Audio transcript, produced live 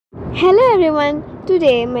Hello everyone!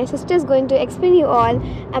 Today my sister is going to explain you all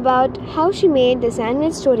about how she made the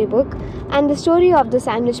sandwich storybook and the story of the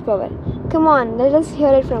sandwich power. Come on, let us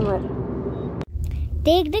hear it from her.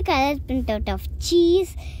 Take the color printout of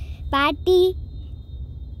cheese, patty,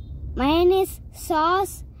 mayonnaise,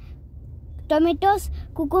 sauce, tomatoes,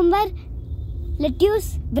 cucumber,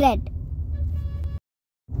 lettuce, bread.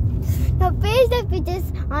 Now paste the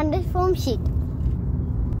pictures on the foam sheet.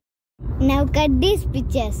 Now cut these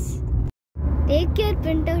pictures. Take your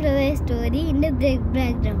printout of a story in the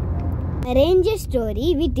background. Arrange a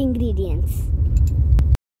story with ingredients.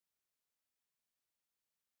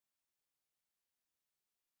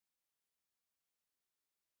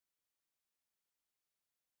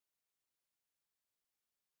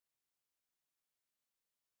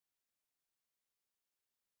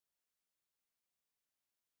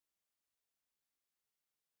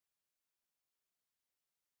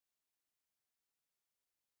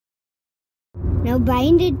 Now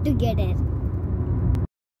bind it together.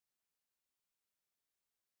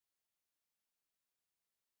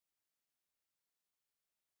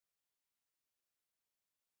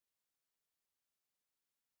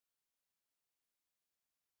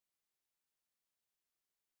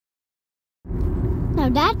 Now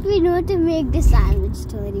that we know to make the sandwich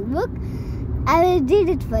storybook, I will read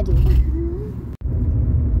it for you.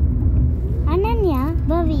 Ananya,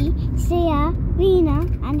 Bhavi, Shreya, Veena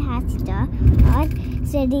and Hasita are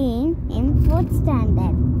studying in 4th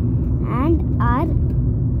standard and are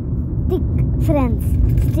thick friends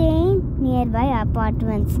staying nearby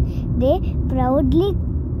apartments. They proudly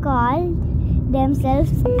call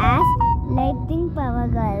themselves as Lightning Power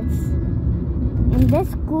Girls in the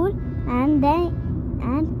school and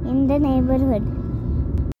in the neighborhood.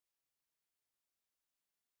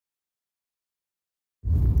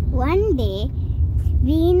 One day,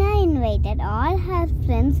 Veena invited all her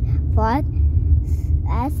friends for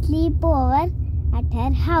a sleepover at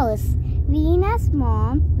her house. Veena's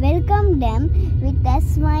mom welcomed them with a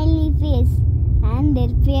smiley face and their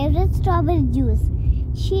favorite strawberry juice.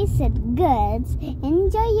 She said, "Girls,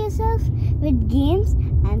 enjoy yourselves with games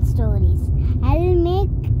and stories. I will make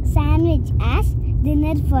sandwich as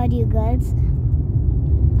dinner for you girls.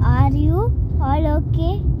 Are you all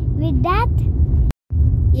okay with that?"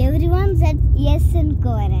 Everyone said yes in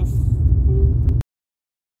chorus.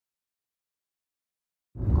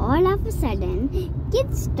 All of a sudden,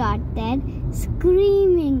 kids started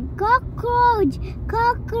screaming, "Cockroach!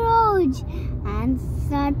 Cockroach!" and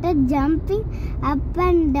started jumping up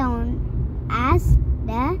and down as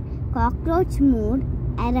the cockroach moved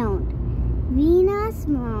around. Veena's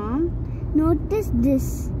mom noticed this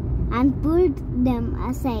and pulled them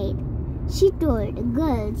aside. She told,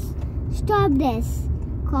 "Girls, stop this.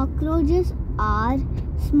 Cockroaches are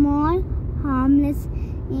small, harmless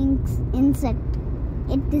insects.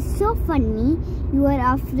 It is so funny you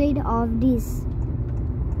are afraid of this.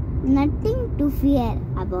 Nothing to fear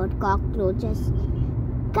about cockroaches.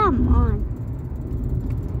 Come on."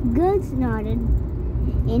 Girls nodded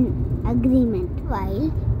in agreement while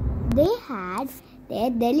they had their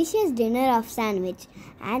delicious dinner of sandwich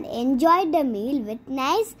and enjoyed the meal with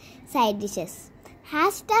nice side dishes.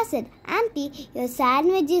 Hasita said, "Auntie, your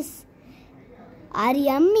sandwiches are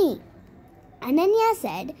yummy." Ananya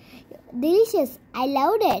said, "Delicious, I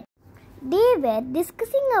loved it." They were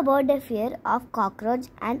discussing about the fear of cockroach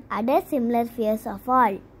and other similar fears of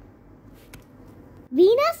all.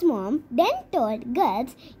 Veena's mom then told,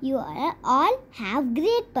 "Girls, you all have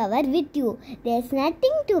great power with you. There's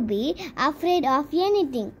nothing to be afraid of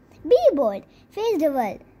anything. Be bold, face the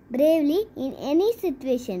world bravely in any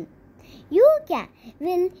situation. You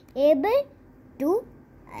will able to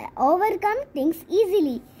overcome things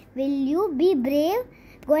easily. Will you be brave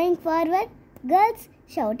going forward?" Girls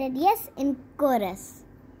shouted yes in chorus.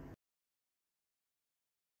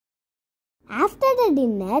 After the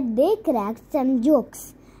dinner, they cracked some jokes,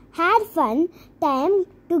 had fun time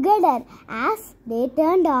together. As they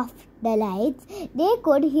turned off the lights, they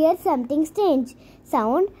could hear something strange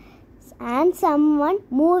sound and someone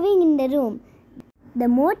moving in the room. The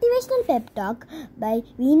motivational pep talk by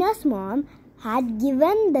Veena's mom had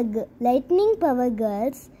given the Lightning Power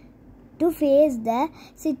Girls to face the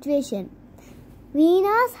situation.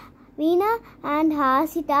 Veena and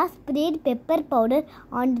Hasita sprayed pepper powder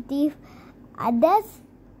on the thief,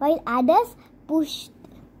 while others pushed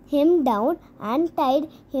him down and tied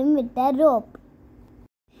him with a rope.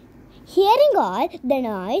 Hearing all the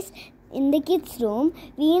noise, in the kids' room,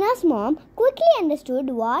 Veena's mom quickly understood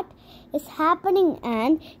what is happening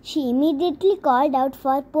and she immediately called out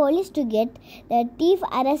for police to get the thief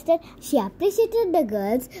arrested. She appreciated the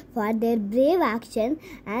girls for their brave action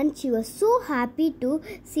and she was so happy to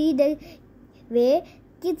see the way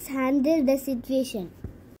kids handled the situation.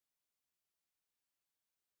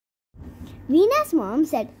 Veena's mom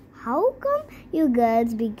said, "How come you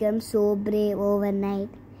girls become so brave overnight?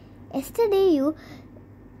 Yesterday you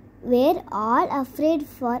were all afraid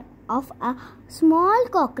of a small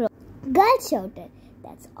cockroach." Girls shouted,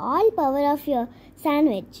 "That's all power of your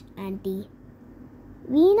sandwich, Auntie."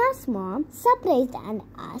 Veena's mom surprised and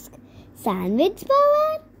asked, "Sandwich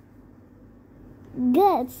power?"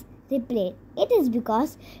 Girls replied, "It is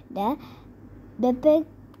because the pep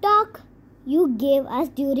talk you gave us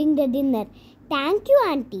during the dinner. Thank you,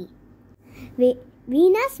 Auntie."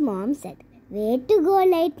 Veena's mom said, "Way to go,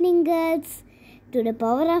 lightning girls. To the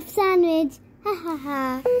power of sandwich." Ha ha ha.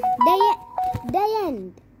 The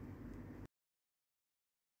end.